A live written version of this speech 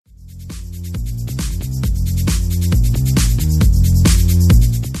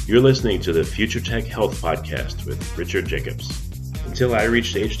You're listening to the Future Tech Health Podcast with Richard Jacobs. Until I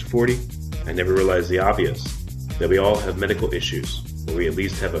reached age 40, I never realized the obvious, that we all have medical issues, or we at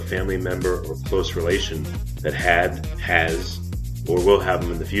least have a family member or close relation that had, has, or will have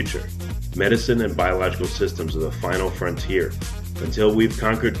them in the future. Medicine and biological systems are the final frontier. Until we've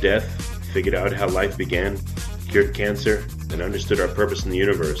conquered death, figured out how life began, cured cancer, and understood our purpose in the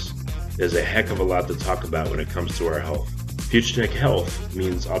universe, there's a heck of a lot to talk about when it comes to our health. Future Tech Health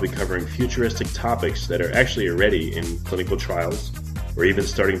means I'll be covering futuristic topics that are actually already in clinical trials, or even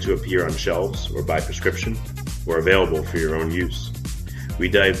starting to appear on shelves or by prescription, or available for your own use. We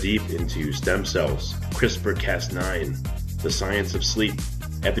dive deep into stem cells, CRISPR-Cas9, the science of sleep,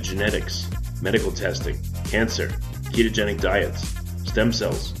 epigenetics, medical testing, cancer, ketogenic diets, stem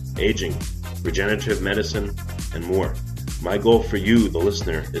cells, aging, regenerative medicine, and more. My goal for you, the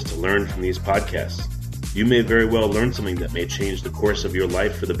listener, is to learn from these podcasts. You may very well learn something that may change the course of your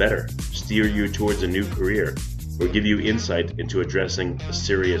life for the better, steer you towards a new career, or give you insight into addressing a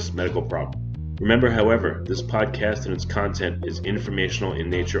serious medical problem. Remember, however, this podcast and its content is informational in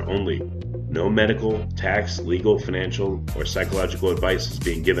nature only. No medical, tax, legal, financial, or psychological advice is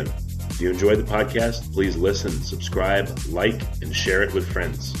being given. If you enjoy the podcast, please listen, subscribe, like, and share it with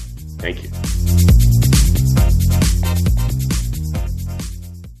friends. Thank you.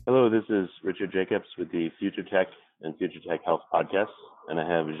 Hello, this is Richard Jacobs with the Future Tech and Future Tech Health Podcast, and I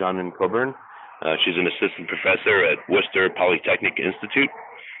have Jeanne Coburn. She's an assistant professor at Worcester Polytechnic Institute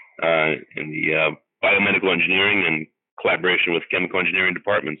in the biomedical engineering and collaboration with chemical engineering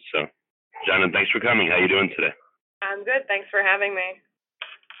departments. So, Jeanne, thanks for coming. How are you doing today? I'm good. Thanks for having me.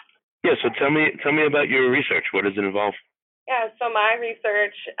 Yeah, so tell me about your research. What does it involve? Yeah, so my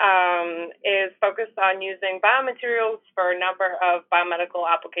research is focused on using biomaterials for a number of biomedical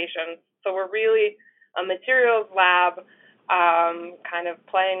applications. So we're really a materials lab, kind of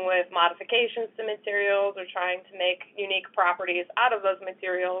playing with modifications to materials or trying to make unique properties out of those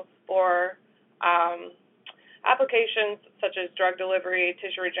materials for applications such as drug delivery,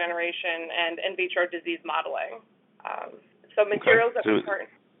 tissue regeneration, and in vitro disease modeling. So materials that are important.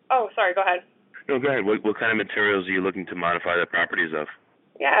 Oh, sorry, go ahead. No, go ahead. What kind of materials are you looking to modify the properties of?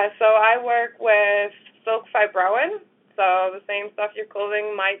 Yeah, so I work with silk fibroin. So the same stuff your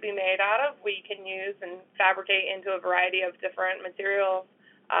clothing might be made out of, we can use and fabricate into a variety of different materials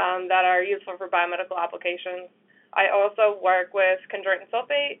that are useful for biomedical applications. I also work with chondroitin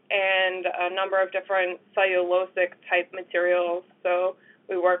sulfate and a number of different cellulosic type materials. So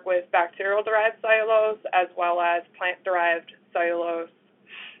we work with bacterial-derived cellulose as well as plant-derived cellulose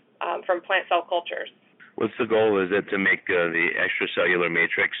from plant cell cultures. What's the goal? Is it to make the extracellular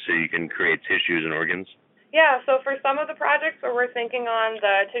matrix so you can create tissues and organs? Yeah, so for some of the projects where we're thinking on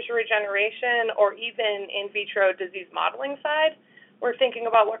the tissue regeneration or even in vitro disease modeling side, we're thinking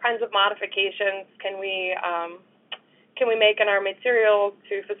about what kinds of modifications can we make in our materials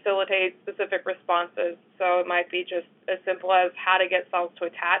to facilitate specific responses. So it might be just as simple as how to get cells to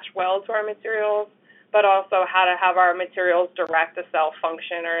attach well to our materials, but also how to have our materials direct a cell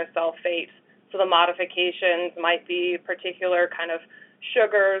function or a cell fate. So the modifications might be particular kind of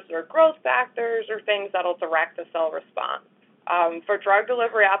sugars or growth factors or things that'll direct the cell response. For drug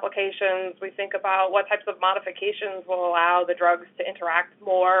delivery applications, we think about what types of modifications will allow the drugs to interact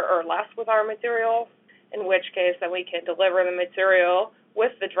more or less with our material, in which case then we can deliver the material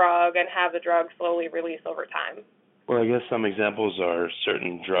with the drug and have the drug slowly release over time. Well, I guess some examples are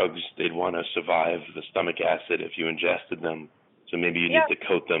certain drugs, they'd want to survive the stomach acid if you ingested them. So maybe you need to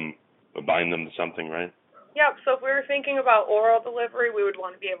coat them or bind them to something, right? Yep. So if we were thinking about oral delivery, we would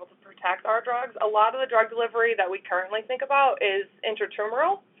want to be able to protect our drugs. A lot of the drug delivery that we currently think about is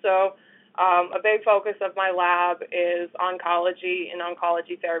intratumoral. So a big focus of my lab is oncology and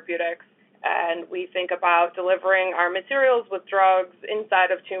oncology therapeutics. And we think about delivering our materials with drugs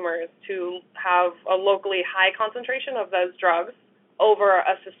inside of tumors to have a locally high concentration of those drugs over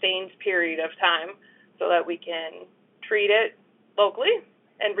a sustained period of time so that we can treat it locally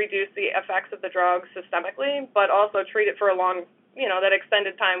and reduce the effects of the drug systemically, but also treat it for a long, that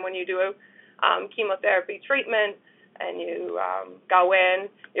extended time when you do a chemotherapy treatment and you go in,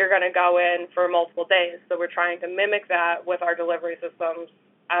 you're going to go in for multiple days. So we're trying to mimic that with our delivery systems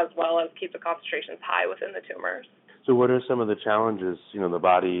as well as keep the concentrations high within the tumors. So what are some of the challenges? The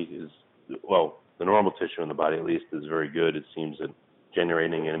body is, the normal tissue in the body at least is very good, it seems, at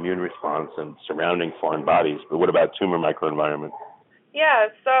generating an immune response and surrounding foreign bodies. But what about tumor microenvironment? Yeah,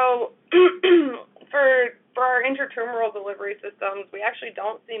 so for our intratumoral delivery systems, we actually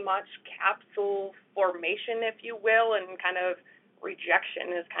don't see much capsule formation, if you will, and kind of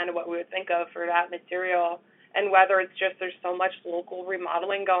rejection is kind of what we would think of for that material. and whether it's just there's so much local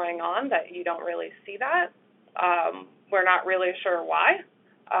remodeling going on that you don't really see that. We're not really sure why.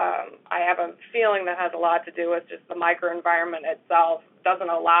 I have a feeling that has a lot to do with just the microenvironment itself. It doesn't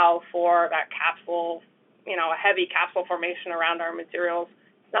allow for that capsule, a heavy capsule formation around our materials.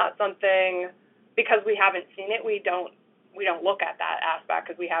 It's not something, because we haven't seen it, we don't look at that aspect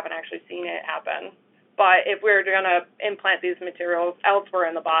because we haven't actually seen it happen. But if we're going to implant these materials elsewhere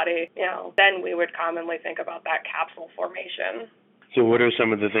in the body, then we would commonly think about that capsule formation. So what are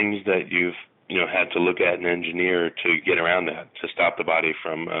some of the things that you've had to look at and engineer to get around that, to stop the body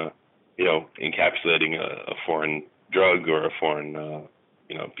from, encapsulating a foreign drug or a foreign,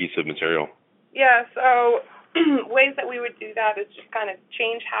 piece of material? Yeah, so ways that we would do that is just kind of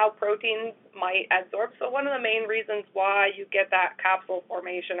change how proteins might adsorb. So one of the main reasons why you get that capsule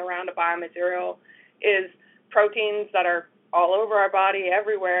formation around a biomaterial is proteins that are all over our body,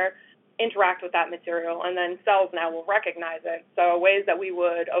 everywhere, interact with that material, and then cells now will recognize it. So ways that we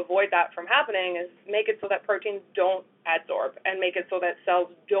would avoid that from happening is make it so that proteins don't adsorb and make it so that cells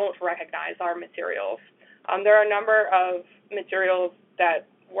don't recognize our materials. There are a number of materials that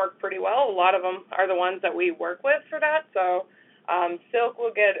work pretty well. A lot of them are the ones that we work with for that. So silk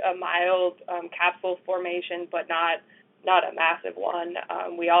will get a mild capsule formation, but not a massive one.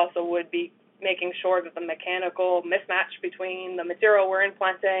 We also would be making sure that the mechanical mismatch between the material we're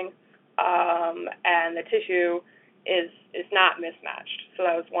implanting and the tissue is not mismatched. So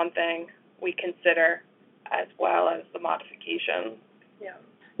that was one thing we consider, as well as the modification. Yeah.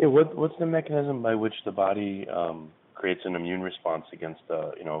 What's the mechanism by which the body creates an immune response against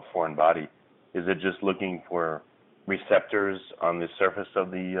a foreign body? Is it just looking for receptors on the surface of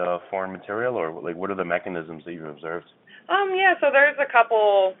the foreign material, or what are the mechanisms that you've observed? So there's a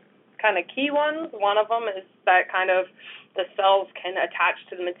couple kind of key ones. One of them is that kind of the cells can attach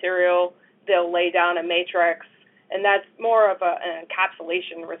to the material. They'll lay down a matrix, and that's more of an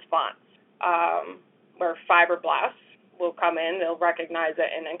encapsulation response, where fibroblasts will come in, they'll recognize it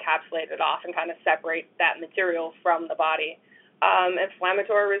and encapsulate it off and kind of separate that material from the body.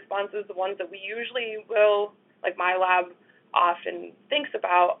 Inflammatory responses, the ones that we usually will, like my lab often thinks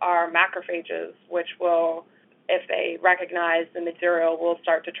about, are macrophages, which will, if they recognize the material, will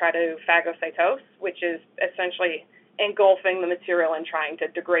start to try to phagocytose, which is essentially engulfing the material and trying to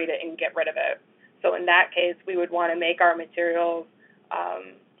degrade it and get rid of it. So in that case, we would want to make our materials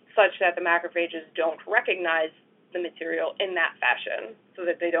such that the macrophages don't recognize the material in that fashion, so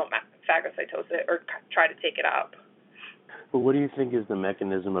that they don't phagocytose it or try to take it up. Well, what do you think is the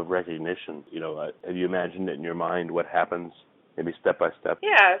mechanism of recognition? Have you imagined it in your mind what happens, maybe step by step?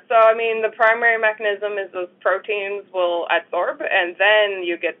 Yeah, so the primary mechanism is those proteins will adsorb, and then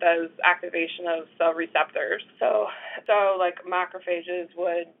you get those activation of cell receptors. So like macrophages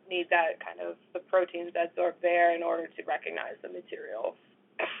would need that kind of the proteins adsorb there in order to recognize the material.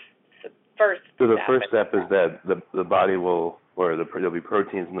 So the first step is that the body will, or there'll be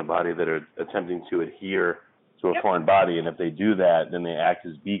proteins in the body that are attempting to adhere to a foreign body, and if they do that, then they act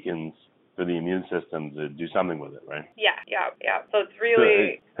as beacons for the immune system to do something with it, right? Yeah. So it's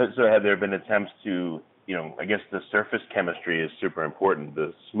really... So have there been attempts to, I guess the surface chemistry is super important,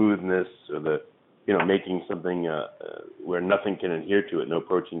 the smoothness, or the, making something where nothing can adhere to it, no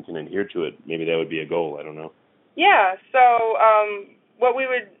protein can adhere to it. Maybe that would be a goal, I don't know. Yeah, so what we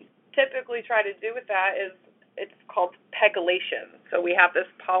would typically try to do with that is, it's called pegylation. So we have this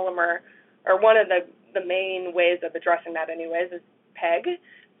polymer, or one of the main ways of addressing that anyways is PEG.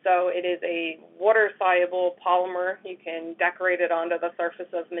 So it is a water-soluble polymer. You can decorate it onto the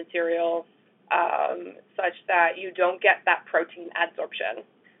surface of materials such that you don't get that protein adsorption.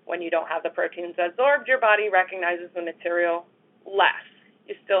 When you don't have the proteins adsorbed, your body recognizes the material less.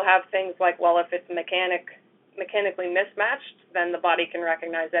 You still have things like, if it's mechanically mismatched, then the body can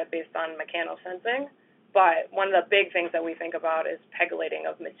recognize that based on mechanosensing. But one of the big things that we think about is pegylating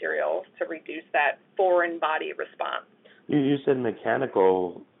of materials to reduce that foreign body response. You said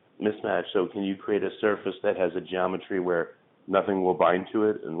mechanical mismatch, so can you create a surface that has a geometry where nothing will bind to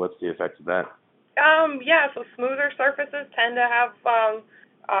it, and what's the effect of that? So smoother surfaces tend to have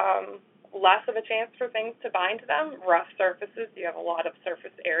less of a chance for things to bind to them. Rough surfaces, you have a lot of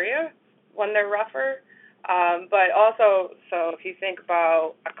surface area when they're rougher. But also, so if you think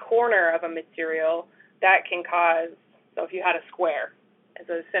about a corner of a material, that can cause, so if you had a square, it's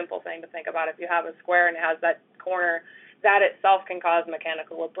a simple thing to think about. If you have a square and it has that corner, that itself can cause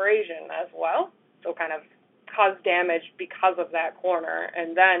mechanical abrasion as well, so kind of cause damage because of that corner.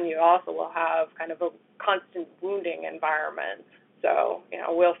 And then you also will have kind of a constant wounding environment. So,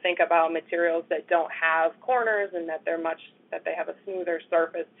 we'll think about materials that don't have corners and that they have a smoother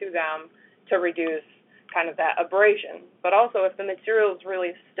surface to them to reduce kind of that abrasion. But also if the material is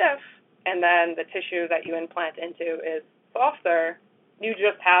really stiff and then the tissue that you implant into is softer, you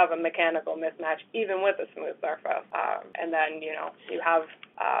just have a mechanical mismatch even with a smooth surface. And then, you have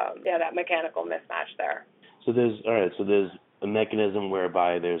that mechanical mismatch there. So there's a mechanism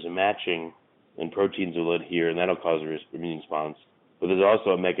whereby there's a matching and proteins will adhere, and that'll cause an immune response. But there's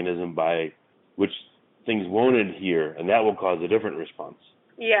also a mechanism by which things won't adhere, and that will cause a different response.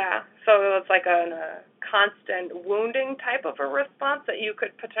 Yeah, so it's like a constant wounding type of a response that you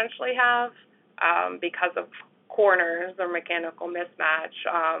could potentially have because of corners or mechanical mismatch.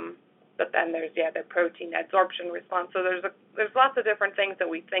 But then there's the protein adsorption response. So there's lots of different things that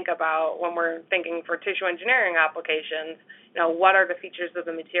we think about when we're thinking for tissue engineering applications. What are the features of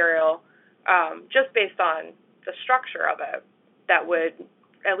the material, just based on the structure of it, that would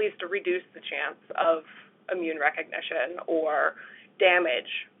at least reduce the chance of immune recognition or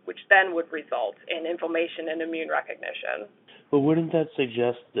damage, which then would result in inflammation and immune recognition. But wouldn't that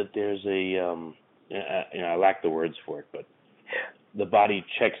suggest that there's I lack the words for it, but the body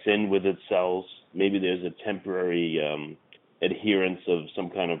checks in with its cells? Maybe there's a temporary adherence of some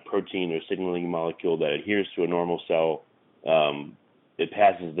kind of protein or signaling molecule that adheres to a normal cell. It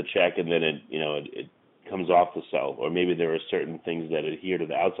passes the check, and then it comes off the cell. Or maybe there are certain things that adhere to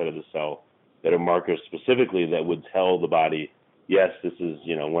the outside of the cell that are markers specifically that would tell the body, yes, this is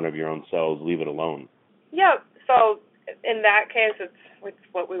one of your own cells, leave it alone. Yeah, so in that case, it's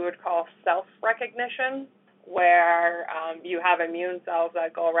what we would call self-recognition, where you have immune cells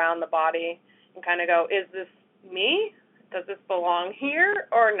that go around the body and kind of go, is this me? Does this belong here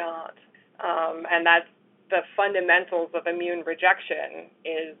or not? And that's the fundamentals of immune rejection,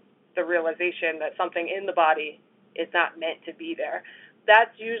 is the realization that something in the body is not meant to be there.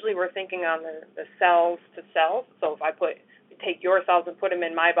 That's usually we're thinking on the cells to cells. So if I take your cells and put them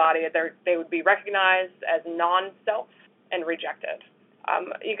in my body, they would be recognized as non-self and rejected.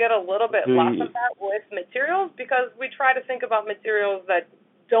 You get a little bit less of that with materials because we try to think about materials that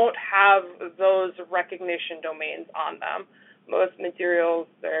don't have those recognition domains on them. Most materials,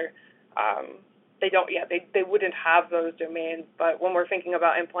 they wouldn't have those domains. But when we're thinking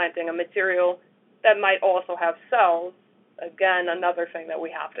about implanting a material that might also have cells, again, another thing that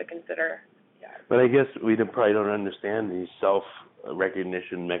we have to consider. Yeah. But I guess we probably don't understand the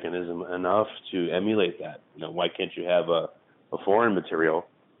self-recognition mechanism enough to emulate that. Why can't you have a foreign material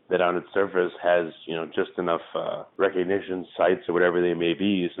that on its surface has, just enough recognition sites or whatever they may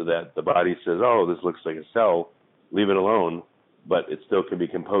be so that the body says, oh, this looks like a cell, leave it alone, but it still can be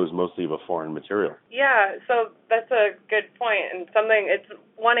composed mostly of a foreign material. Yeah, so that's a good point, and it's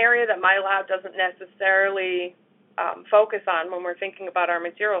one area that my lab doesn't necessarily focus on when we're thinking about our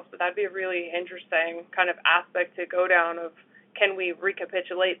materials, but that'd be a really interesting kind of aspect to go down of, can we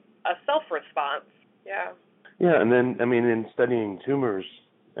recapitulate a self-response? Yeah. Yeah, and then, in studying tumors,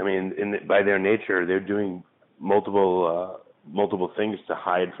 by their nature, they're doing multiple things to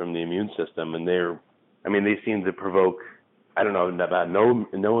hide from the immune system, and they seem to provoke, I don't know about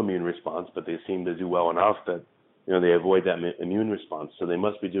no immune response, but they seem to do well enough that, they avoid that immune response. So they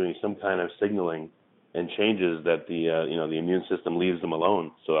must be doing some kind of signaling and changes that the immune system leaves them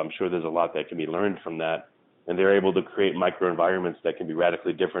alone. So I'm sure there's a lot that can be learned from that, and they're able to create microenvironments that can be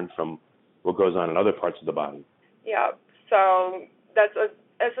radically different from what goes on in other parts of the body. Yeah, so that's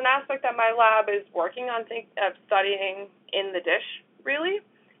an aspect that my lab is working on studying in the dish, really,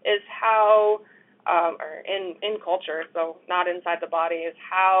 is how, or in culture, so not inside the body, is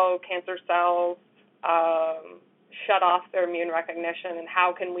how cancer cells shut off their immune recognition, and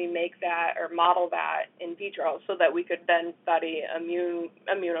how can we make that or model that in vitro so that we could then study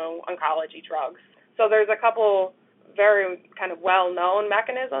immuno-oncology drugs. So there's a couple very kind of well-known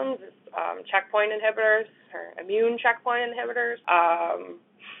mechanisms, checkpoint inhibitors or immune checkpoint inhibitors,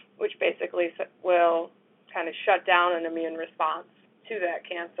 which basically will kind of shut down an immune response to that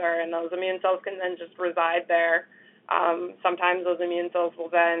cancer, and those immune cells can then just reside there. Sometimes those immune cells will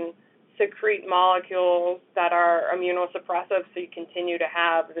then secrete molecules that are immunosuppressive, so you continue to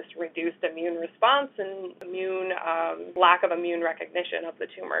have this reduced immune response and lack of immune recognition of the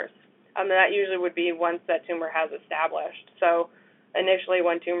tumors. And that usually would be once that tumor has established. So initially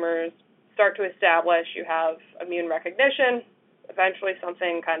when tumors start to establish, you have immune recognition. Eventually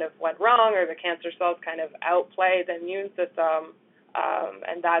something kind of went wrong, or the cancer cells kind of outplay the immune system,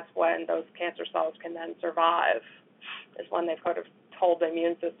 and that's when those cancer cells can then survive, is when they've kind of told the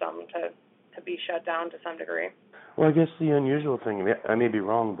immune system to be shut down to some degree. Well, I guess the unusual thing, I may be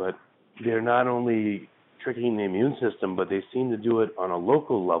wrong, but they're not only tricking the immune system, but they seem to do it on a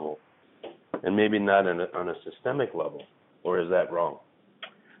local level, and maybe not on a systemic level. Or is that wrong?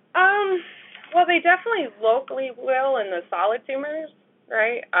 Well, they definitely locally will in the solid tumors,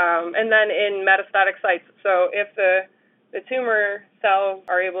 right? And then in metastatic sites. So if the tumor cells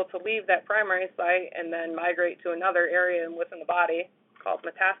are able to leave that primary site and then migrate to another area within the body called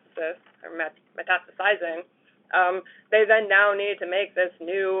metastasis or metastasizing, they then now need to make this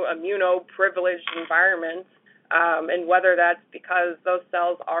new immunoprivileged environment, and whether that's because those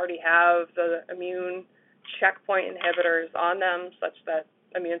cells already have the immune checkpoint inhibitors on them such that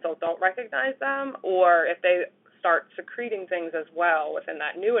immune cells don't recognize them, or if they start secreting things as well within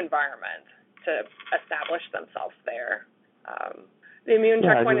that new environment to establish themselves there. The immune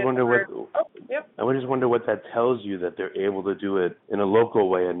checkpoint inhibitors. I would just wonder what that tells you, that they're able to do it in a local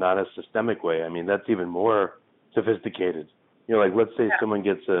way and not a systemic way. I mean, that's even more sophisticated. Like let's say someone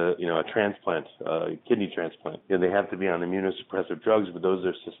gets a transplant, a kidney transplant. They have to be on immunosuppressive drugs, but those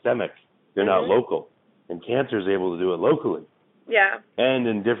are systemic. They're not local. And cancer is able to do it locally. Yeah. And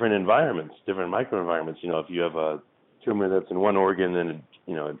in different environments, different microenvironments. If you have a tumor that's in one organ and it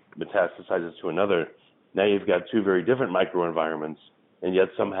metastasizes to another, now you've got two very different microenvironments, and yet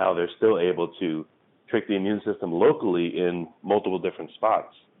somehow they're still able to trick the immune system locally in multiple different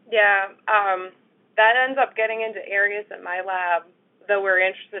spots. Yeah. That ends up getting into areas in my lab, though we're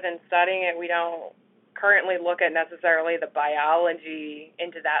interested in studying it. We don't currently look at necessarily the biology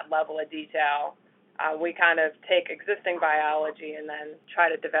into that level of detail. We kind of take existing biology and then try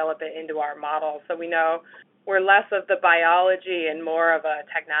to develop it into our model. So we know we're less of the biology and more of a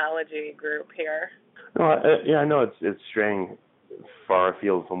technology group here. No, I know it's straying far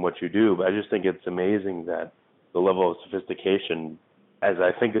afield from what you do, but I just think it's amazing that the level of sophistication, as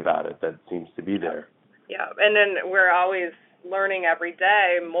I think about it, that seems to be there. Yeah, and then we're always learning every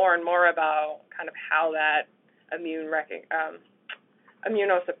day more and more about kind of how that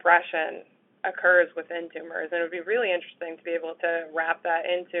immunosuppression occurs within tumors, and it would be really interesting to be able to wrap that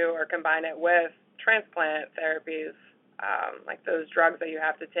into or combine it with transplant therapies, like those drugs that you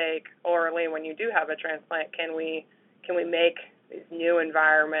have to take orally when you do have a transplant. Can we make these new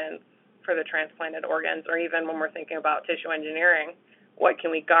environments for the transplanted organs, or even when we're thinking about tissue engineering, what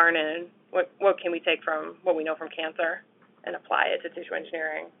can we garner? What can we take from what we know from cancer and apply it to tissue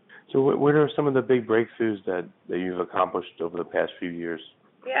engineering? So what are some of the big breakthroughs that you've accomplished over the past few years?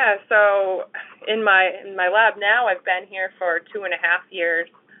 Yeah, so in my lab now, I've been here for 2.5 years,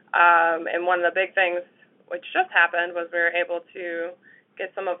 and one of the big things which just happened was we were able to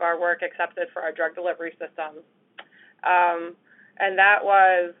get some of our work accepted for our drug delivery systems, and that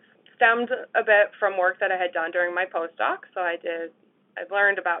was stemmed a bit from work that I had done during my postdoc. So I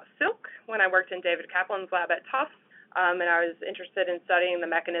learned about silk when I worked in David Kaplan's lab at Tufts, and I was interested in studying the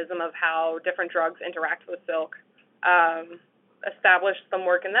mechanism of how different drugs interact with silk. Established some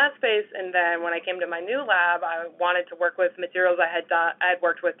work in that space, and then when I came to my new lab, I wanted to work with materials I had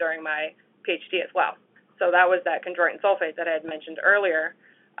worked with during my PhD as well. So that was that chondroitin sulfate that I had mentioned earlier.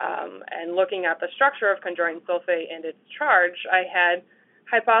 And looking at the structure of chondroitin sulfate and its charge, I had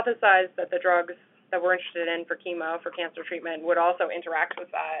hypothesized that the drugs that we're interested in for chemo, for cancer treatment, would also interact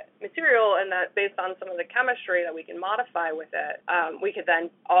with that material, and that based on some of the chemistry that we can modify with it, we could then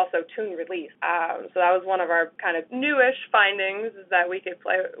also tune release. So that was one of our kind of newish findings, is that we could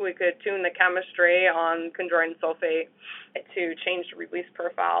tune the chemistry on chondroitin sulfate to change the release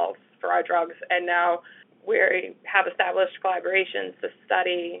profiles for our drugs, and now we have established collaborations to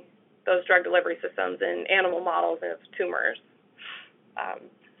study those drug delivery systems in animal models of tumors.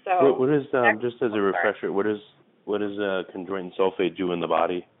 So what is just as a refresher, what does chondroitin sulfate do in the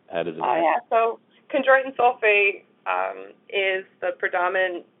body? How does it act? So chondroitin sulfate is the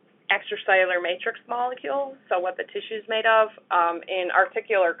predominant extracellular matrix molecule, so what the tissue is made of, in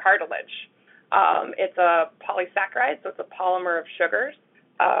articular cartilage. It's a polysaccharide, so it's a polymer of sugars,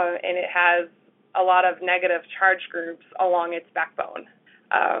 and it has a lot of negative charge groups along its backbone.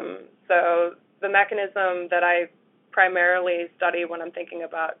 So the mechanism that I primarily study when I'm thinking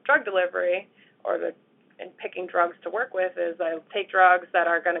about drug delivery and picking drugs to work with is I take drugs that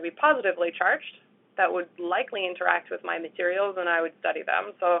are going to be positively charged that would likely interact with my materials, and I would study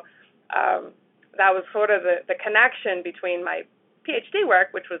them. So that was sort of the connection between my PhD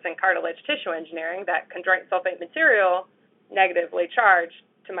work, which was in cartilage tissue engineering, that chondroitin sulfate material negatively charged,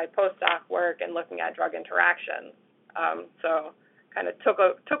 to my postdoc work and looking at drug interactions. So kind of took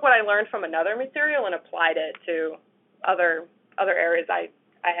what I learned from another material and applied it to other areas I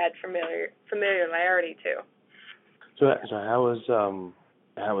had familiarity to. So how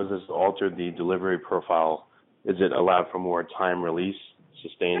has this altered the delivery profile? Is it allowed for more time release,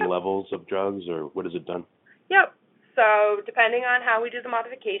 sustained levels of drugs, or what has it done? Yep. So depending on how we do the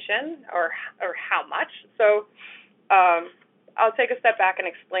modification or how much. So I'll take a step back and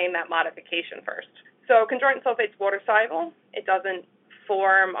explain that modification first. So chondroitin sulfate's water soluble. It doesn't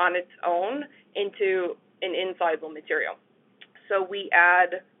form on its own into an insoluble material. So we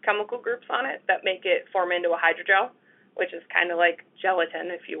add chemical groups on it that make it form into a hydrogel, which is kind of like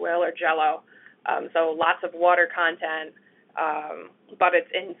gelatin, if you will, or jello. So lots of water content, but it's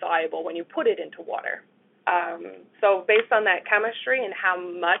insoluble when you put it into water. So based on that chemistry and how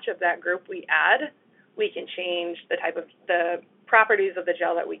much of that group we add, we can change the properties of the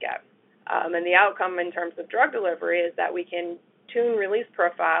gel that we get. And the outcome in terms of drug delivery is that we can tune release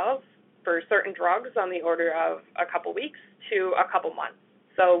profiles for certain drugs on the order of a couple weeks to a couple months.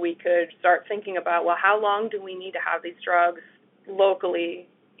 So we could start thinking about, well, how long do we need to have these drugs locally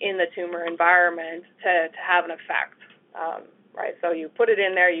in the tumor environment to have an effect, right? So you put it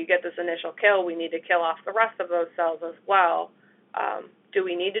in there, you get this initial kill, we need to kill off the rest of those cells as well. Do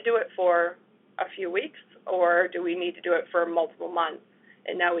we need to do it for a few weeks, or do we need to do it for multiple months?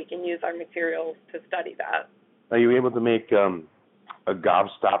 And now we can use our materials to study that. Are you able to make a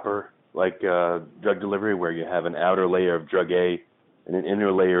gobstopper like drug delivery, where you have an outer layer of drug A and an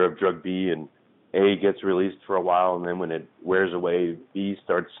inner layer of drug B, and A gets released for a while, and then when it wears away, B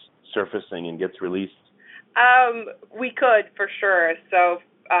starts surfacing and gets released? We could, for sure. So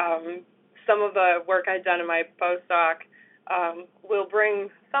some of the work I've done in my postdoc will bring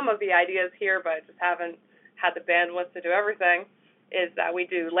some of the ideas here, but just haven't had the bandwidth to do everything, is that we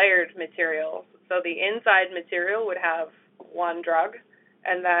do layered materials. So the inside material would have one drug,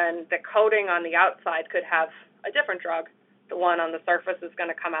 and then the coating on the outside could have a different drug. The one on the surface is going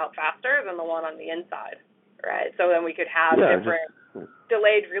to come out faster than the one on the inside, right? So then we could have different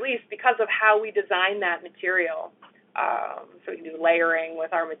delayed release because of how we design that material. So we can do layering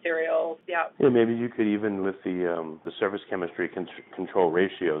with our materials. Yeah, maybe you could, even with the surface chemistry control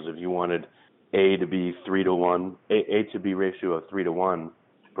ratios, if you wanted A to be 3-to-1, A to B ratio of 3-to-1,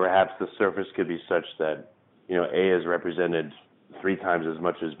 perhaps the surface could be such that, A is represented 3 times as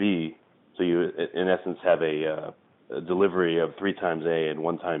much as B, so you, in essence, have a delivery of 3 times A and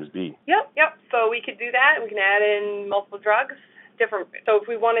 1 times B. Yep. So we could do that. We can add in multiple drugs. So if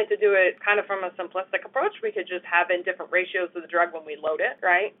we wanted to do it kind of from a simplistic approach, we could just have in different ratios of the drug when we load it,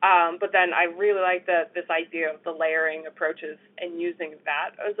 right? But then I really like this idea of the layering approaches and using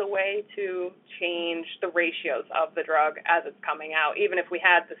that as a way to change the ratios of the drug as it's coming out. Even if we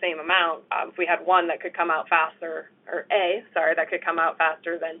had the same amount, if we had one that could come out faster, or that could come out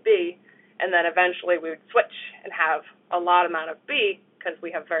faster than B, and then eventually we would switch and have a lot amount of B because we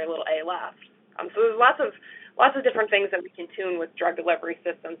have very little A left. So there's lots of different things that we can tune with drug delivery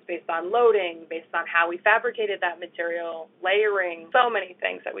systems based on loading, based on how we fabricated that material, layering, so many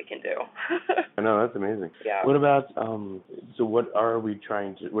things that we can do. I know, that's amazing. Yeah. What about, so what are you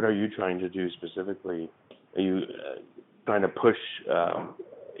trying to do specifically? Are you trying to push,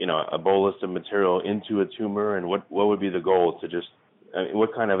 a bolus of material into a tumor, and what would be the goal to just,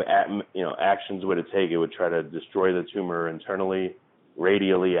 what kind of, actions would it take? It would try to destroy the tumor internally,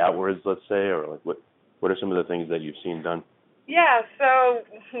 radially outwards, let's say, or like what are some of the things that you've seen done? Yeah, so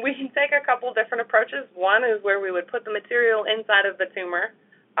we can take a couple different approaches. One is where we would put the material inside of the tumor,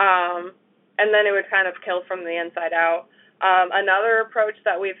 and then it would kind of kill from the inside out. Another approach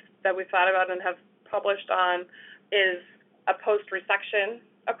that we've thought about and have published on is a post-resection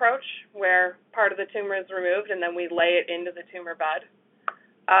approach, where part of the tumor is removed and then we lay it into the tumor bed.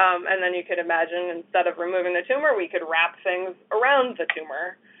 And then you could imagine, instead of removing the tumor, we could wrap things around the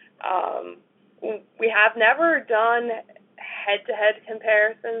tumor. We have never done head-to-head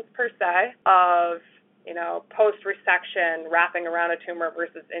comparisons per se of, post-resection wrapping around a tumor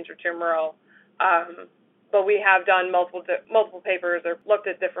versus intratumoral, but we have done multiple papers or looked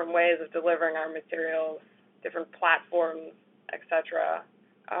at different ways of delivering our materials, different platforms, etc.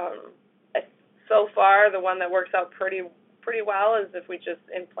 So far, the one that works out pretty well is if we just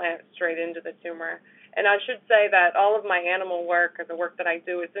implant straight into the tumor. And I should say that all of my animal work, or the work that I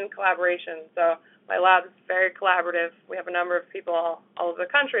do, is in collaboration. So my lab is very collaborative. We have a number of people all over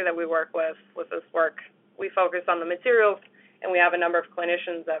the country that we work with this work. We focus on the materials, and we have a number of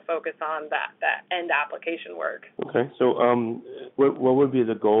clinicians that focus on that end application work. Okay. So what would be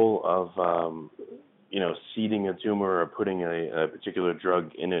the goal of, seeding a tumor or putting a particular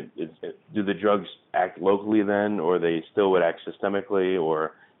drug in it? Do the drugs act locally then, or they still would act systemically,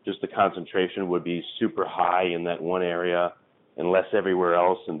 or just the concentration would be super high in that one area and less everywhere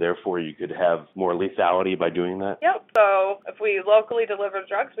else, and therefore you could have more lethality by doing that? Yep. So if we locally deliver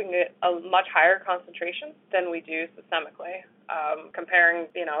drugs, we can get a much higher concentration than we do systemically. Comparing,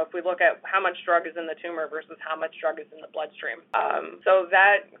 if we look at how much drug is in the tumor versus how much drug is in the bloodstream. So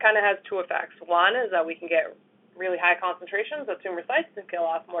that kind of has two effects. One is that we can get really high concentrations of tumor sites and kill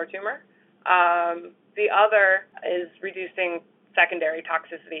off more tumor. The other is reducing secondary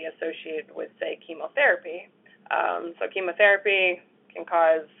toxicity associated with, say, chemotherapy. So chemotherapy can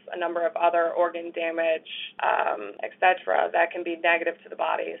cause a number of other organ damage, et cetera, that can be negative to the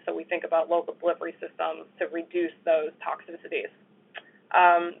body. So we think about local delivery systems to reduce those toxicities.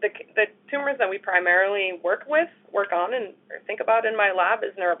 The tumors that we primarily work on, and think about in my lab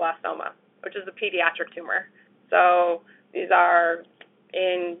is neuroblastoma, which is a pediatric tumor. So these are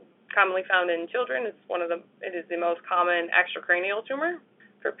commonly found in children. It is the most common extracranial tumor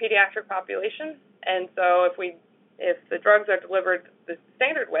for pediatric population. And so if the drugs are delivered the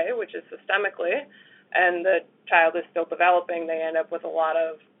standard way, which is systemically, and the child is still developing, they end up with a lot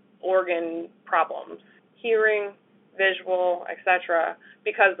of organ problems, hearing, visual, etc.,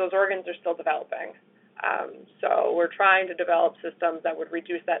 because those organs are still developing. So we're trying to develop systems that would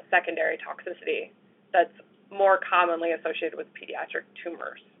reduce that secondary toxicity that's more commonly associated with pediatric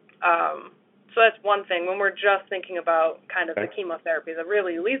tumors. So that's one thing. When we're just thinking about kind of the chemotherapy, the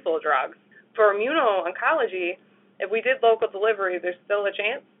really lethal drugs, for immuno-oncology, if we did local delivery, there's still a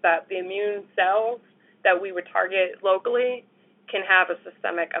chance that the immune cells that we would target locally can have a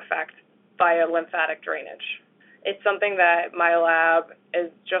systemic effect via lymphatic drainage. It's something that my lab is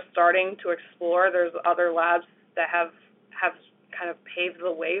just starting to explore. There's other labs that have kind of paved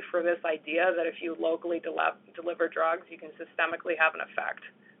the way for this idea that if you locally deliver drugs, you can systemically have an effect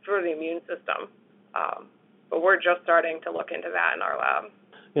for the immune system. But we're just starting to look into that in our lab.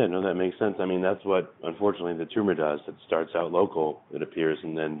 Yeah, no, that makes sense. I mean, that's what, unfortunately, the tumor does. It starts out local, it appears,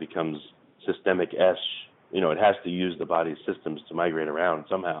 and then becomes systemic-esque. It has to use the body's systems to migrate around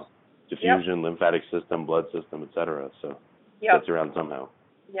somehow. Diffusion, lymphatic system, blood system, et cetera. So it gets around somehow.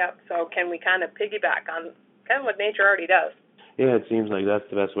 Yep. So can we kind of piggyback on kind of what nature already does? Yeah, it seems like that's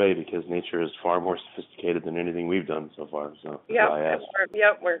the best way because nature is far more sophisticated than anything we've done so far. So that's why I asked.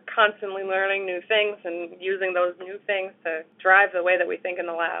 We're constantly learning new things and using those new things to drive the way that we think in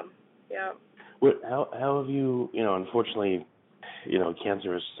the lab. Yeah. How have you, unfortunately,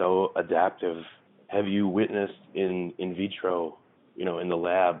 cancer is so adaptive. Have you witnessed in vitro, in the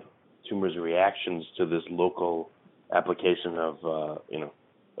lab, tumors' reactions to this local application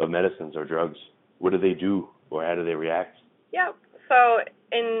of medicines or drugs? What do they do, or how do they react? Yeah. So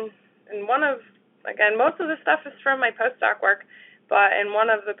in one of, again, most of the stuff is from my postdoc work, but in one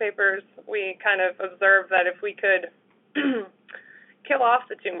of the papers we kind of observed that if we could kill off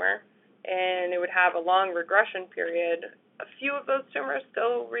the tumor and it would have a long regression period, a few of those tumors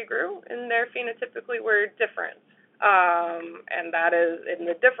still regrew and their phenotypically were different. And that is, and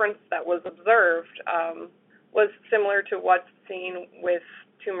the difference that was observed was similar to what's seen with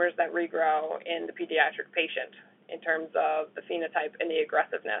tumors that regrow in the pediatric patient in terms of the phenotype and the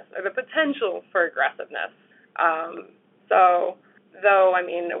aggressiveness, or the potential for aggressiveness. So, though,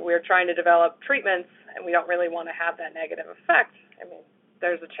 we're trying to develop treatments, and we don't really want to have that negative effect,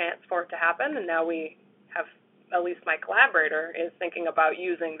 there's a chance for it to happen, and now we have, at least my collaborator is thinking about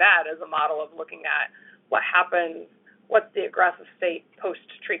using that as a model of looking at what happens, what's the aggressive state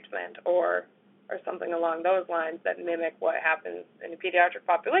post-treatment, or something along those lines that mimic what happens in the pediatric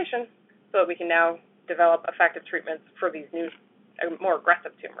population, so that we can now develop effective treatments for these new, more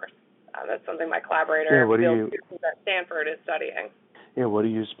aggressive tumors. That's something my collaborator at Stanford is studying. Yeah, what are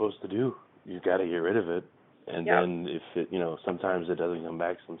you supposed to do? You've got to get rid of it. And then if it, sometimes it doesn't come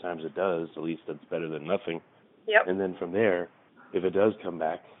back, sometimes it does. At least that's better than nothing. Yep. And then from there, if it does come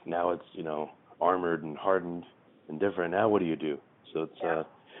back, now it's, armored and hardened and different. Now what do you do? So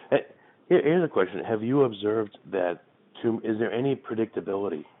it's, here's a question. Have you observed that, is there any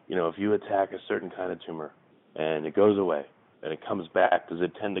predictability? If you attack a certain kind of tumor and it goes away and it comes back, does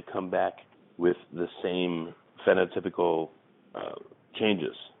it tend to come back with the same phenotypical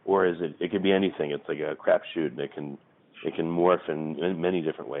changes? Or is it could be anything. It's like a crapshoot and it can morph in many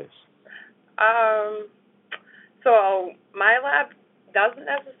different ways. So my lab doesn't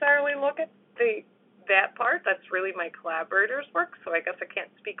necessarily look at that part. That's really my collaborator's work, so I guess I can't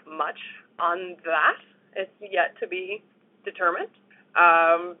speak much on that. It's yet to be determined.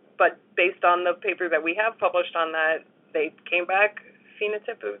 But based on the paper that we have published on that, they came back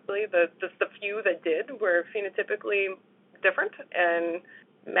phenotypically, the few that did were phenotypically different and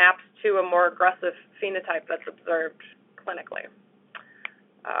mapped to a more aggressive phenotype that's observed clinically.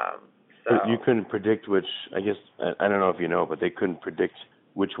 But you couldn't predict which, I guess, I don't know if you know, but they couldn't predict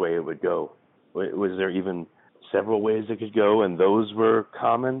which way it would go. Was there even several ways it could go and those were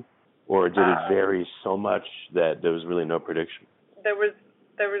common? Or did it vary so much that there was really no prediction? There was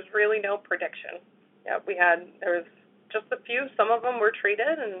really no prediction. Yeah, there was just a few. Some of them were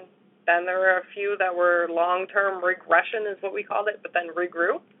treated and Then there were a few that were long-term regression is what we called it, but then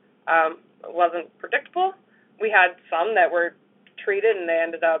regrew. It wasn't predictable. We had some that were treated and they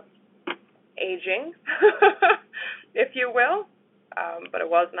ended up aging, if you will, but it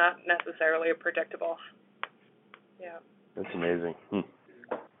was not necessarily predictable. Yeah. That's amazing.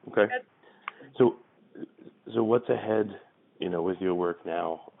 Okay. So what's ahead, with your work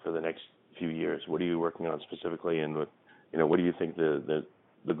now for the next few years? What are you working on specifically, and what do you think the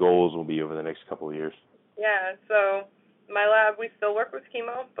goals will be over the next couple of years? Yeah, so my lab, we still work with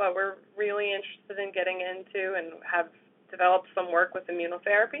chemo, but we're really interested in getting into and have developed some work with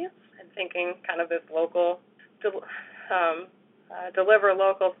immunotherapy and thinking kind of this local, deliver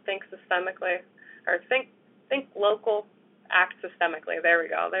local, think systemically, or think local, act systemically. There we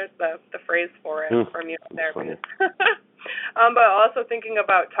go. There's the phrase for it, for immunotherapy. But also thinking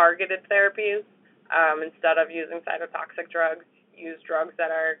about targeted therapies instead of using cytotoxic drugs, use drugs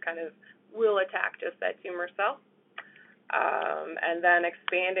that are kind of will attack just that tumor cell. And then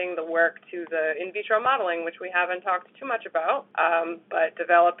expanding the work to the in vitro modeling, which we haven't talked too much about, but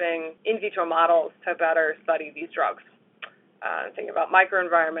developing in vitro models to better study these drugs. Thinking about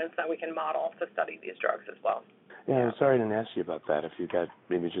microenvironments that we can model to study these drugs as well. Yeah, I'm sorry I didn't ask you about that. If you've got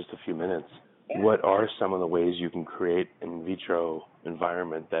maybe just a few minutes, yeah. What are some of the ways you can create an in vitro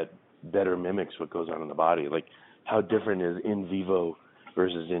environment that better mimics what goes on in the body? Like, how different is in vivo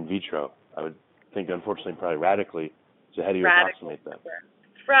versus in vitro? I would think, unfortunately, probably radically. So how do you approximate that?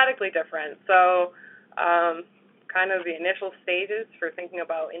 It's radically different. So kind of the initial stages for thinking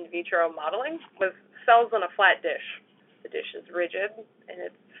about in vitro modeling was cells on a flat dish. The dish is rigid and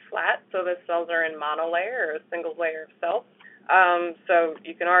it's flat, so the cells are in monolayer or a single layer of cells. So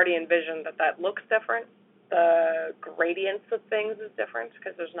you can already envision that looks different. The gradients of things is different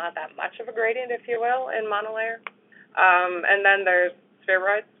because there's not that much of a gradient, if you will, in monolayer. And then there's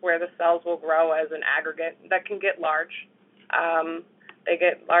spheroids where the cells will grow as an aggregate that can get large. They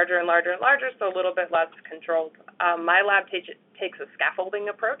get larger and larger and larger, so a little bit less controlled. My lab takes a scaffolding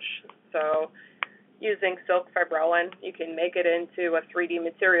approach. So using silk fibrillin, you can make it into a 3D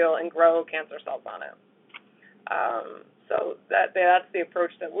material and grow cancer cells on it. So that's the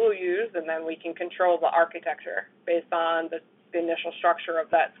approach that we'll use, and then we can control the architecture based on the initial structure of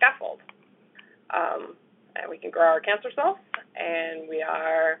that scaffold. And we can grow our cancer cells, and we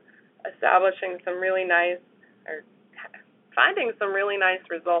are establishing some really nice, or finding some really nice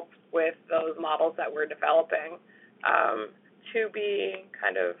results with those models that we're developing to be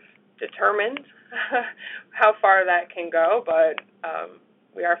kind of determined how far that can go, but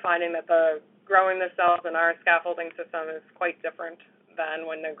we are finding that the growing the cells in our scaffolding system is quite different than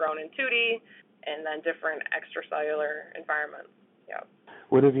when they're grown in 2D and then different extracellular environments. Yeah.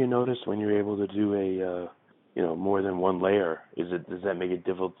 What have you noticed when you're able to do a more than one layer? Does that make it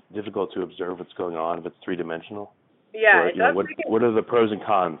difficult to observe what's going on if it's three-dimensional? Yeah, or, it does. What are the pros and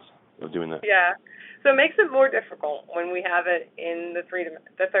cons of doing that? Yeah. So it makes it more difficult when we have it in the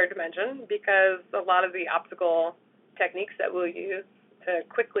third dimension because a lot of the optical techniques that we'll use to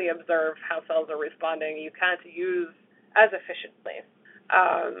quickly observe how cells are responding, you can't use as efficiently,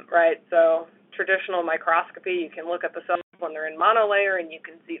 right? So traditional microscopy, you can look at the cells when they're in monolayer and you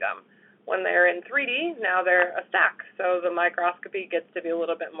can see them. When they're in 3D, now they're a stack, so the microscopy gets to be a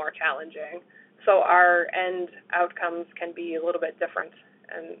little bit more challenging. So our end outcomes can be a little bit different.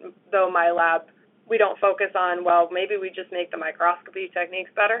 And though my lab, we don't focus on, well, maybe we just make the microscopy techniques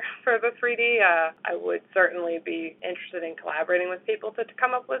better for the 3D. I would certainly be interested in collaborating with people to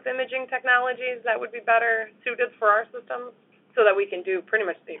come up with imaging technologies that would be better suited for our systems so that we can do pretty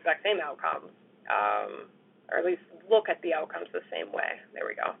much the exact same outcomes, or at least look at the outcomes the same way. There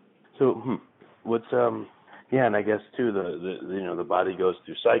we go. So what's and I guess too the body goes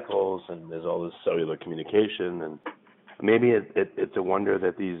through cycles and there's all this cellular communication, and maybe it's a wonder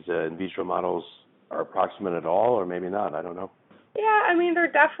that these in vitro models are approximate at all, or maybe not. I don't know. Yeah, I mean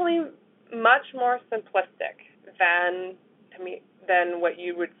they're definitely much more simplistic than what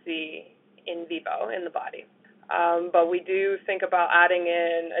you would see in vivo in the body. But we do think about adding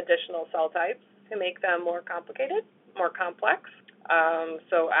in additional cell types to make them more complicated, more complex.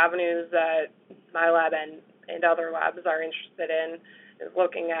 So avenues that my lab and other labs are interested in is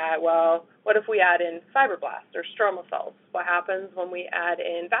looking at, well, what if we add in fibroblasts or stromal cells? What happens when we add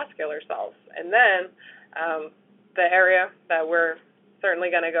in vascular cells? And then the area that we're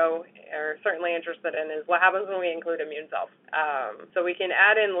certainly going to go or certainly interested in is what happens when we include immune cells. So we can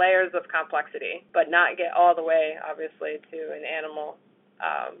add in layers of complexity, but not get all the way, obviously, to an animal.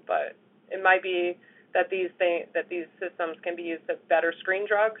 But it might be that these systems can be used to better screen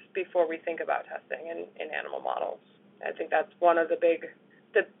drugs before we think about testing in animal models. I think that's one of the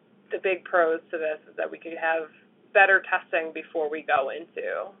the big pros to this is that we could have better testing before we go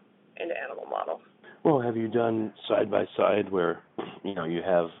into animal models. Well, have you done side-by-side where, you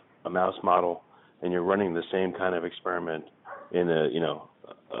have a mouse model and you're running the same kind of experiment in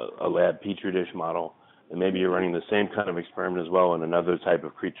a lab petri dish model, and maybe you're running the same kind of experiment as well in another type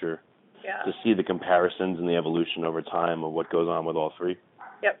of creature to see the comparisons and the evolution over time of what goes on with all three?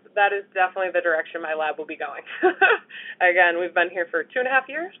 Yep, that is definitely the direction my lab will be going. Again, we've been here for 2.5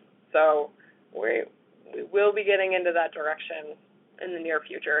 years, so we will be getting into that direction in the near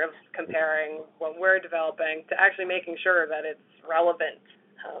future of comparing what we're developing to actually making sure that it's relevant.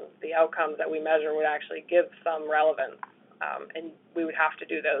 The outcomes that we measure would actually give some relevance, and we would have to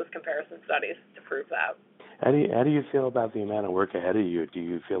do those comparison studies to prove that. How do you feel about the amount of work ahead of you? Do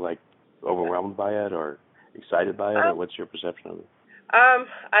you feel like overwhelmed by it or excited by it, or what's your perception of it?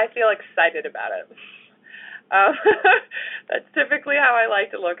 I feel excited about it. That's typically how I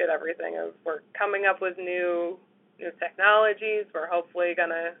like to look at everything. We're coming up with new technologies. We're hopefully going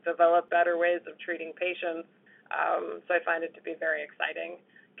to develop better ways of treating patients. So I find it to be very exciting.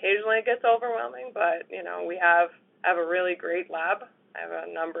 Occasionally it gets overwhelming, but, we have a really great lab. I have a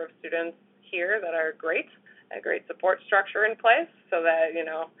number of students here that are great, a great support structure in place so that,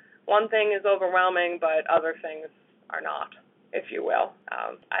 one thing is overwhelming, but other things are not, if you will.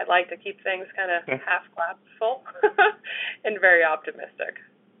 I like to keep things kind of half glass full and very optimistic.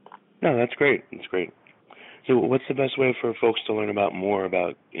 No, that's great. That's great. So what's the best way for folks to learn more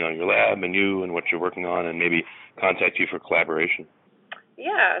about, your lab and you and what you're working on, and maybe contact you for collaboration?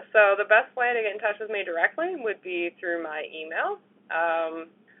 Yeah, so the best way to get in touch with me directly would be through my email.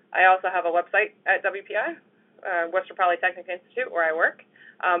 I also have a website at WPI, Worcester Polytechnic Institute, where I work.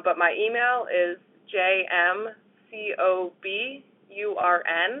 But my email is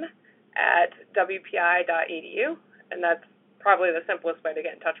jmcoburn@wpi.edu, and that's probably the simplest way to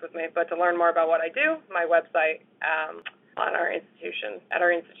get in touch with me. But to learn more about what I do, my website on our institution, at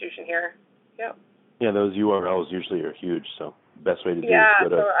our institution here. Yep. Yeah, those URLs usually are huge, so best way to do is go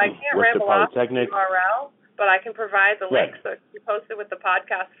to so I can't Worcester ramble off the Polytechnic. URL, but I can provide the link, so you post it with the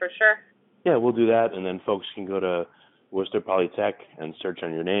podcast for sure. Yeah, we'll do that, and then folks can go to Worcester Polytech and search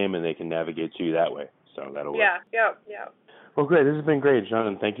on your name, and they can navigate to you that way. So that'll work. Yeah. Well, great. This has been great, John,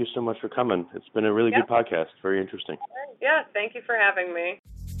 and thank you so much for coming. It's been a really good podcast. Very interesting. Yeah, thank you for having me.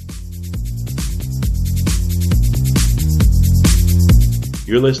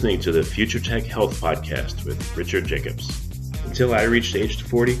 You're listening to the Future Tech Health Podcast with Richard Jacobs. Until I reached age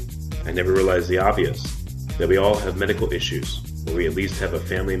 40, I never realized the obvious, that we all have medical issues, or we at least have a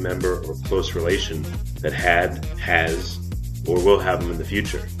family member or close relation that has, or will have them in the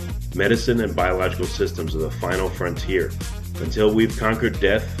future. Medicine and biological systems are the final frontier. Until we've conquered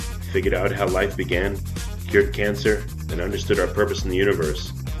death, figured out how life began, cured cancer, and understood our purpose in the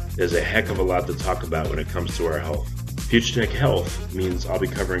universe, there's a heck of a lot to talk about when it comes to our health. Future Tech Health means I'll be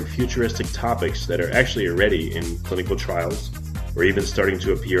covering futuristic topics that are actually already in clinical trials, or even starting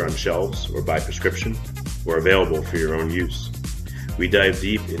to appear on shelves or by prescription, or available for your own use. We dive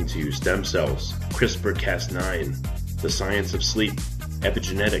deep into stem cells, CRISPR-Cas9, the science of sleep,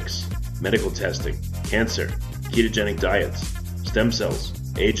 epigenetics, medical testing, cancer, ketogenic diets, stem cells,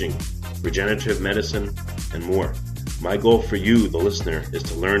 aging, regenerative medicine, and more. My goal for you, the listener, is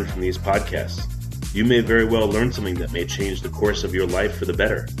to learn from these podcasts. You may very well learn something that may change the course of your life for the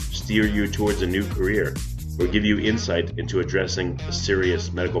better, steer you towards a new career, or give you insight into addressing a serious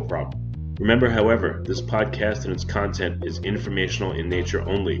medical problem. Remember, however, this podcast and its content is informational in nature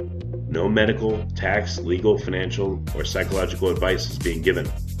only. No medical, tax, legal, financial, or psychological advice is being given.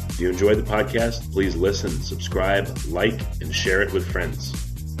 If you enjoy the podcast, please listen, subscribe, like, and share it with friends.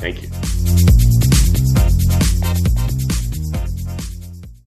 Thank you.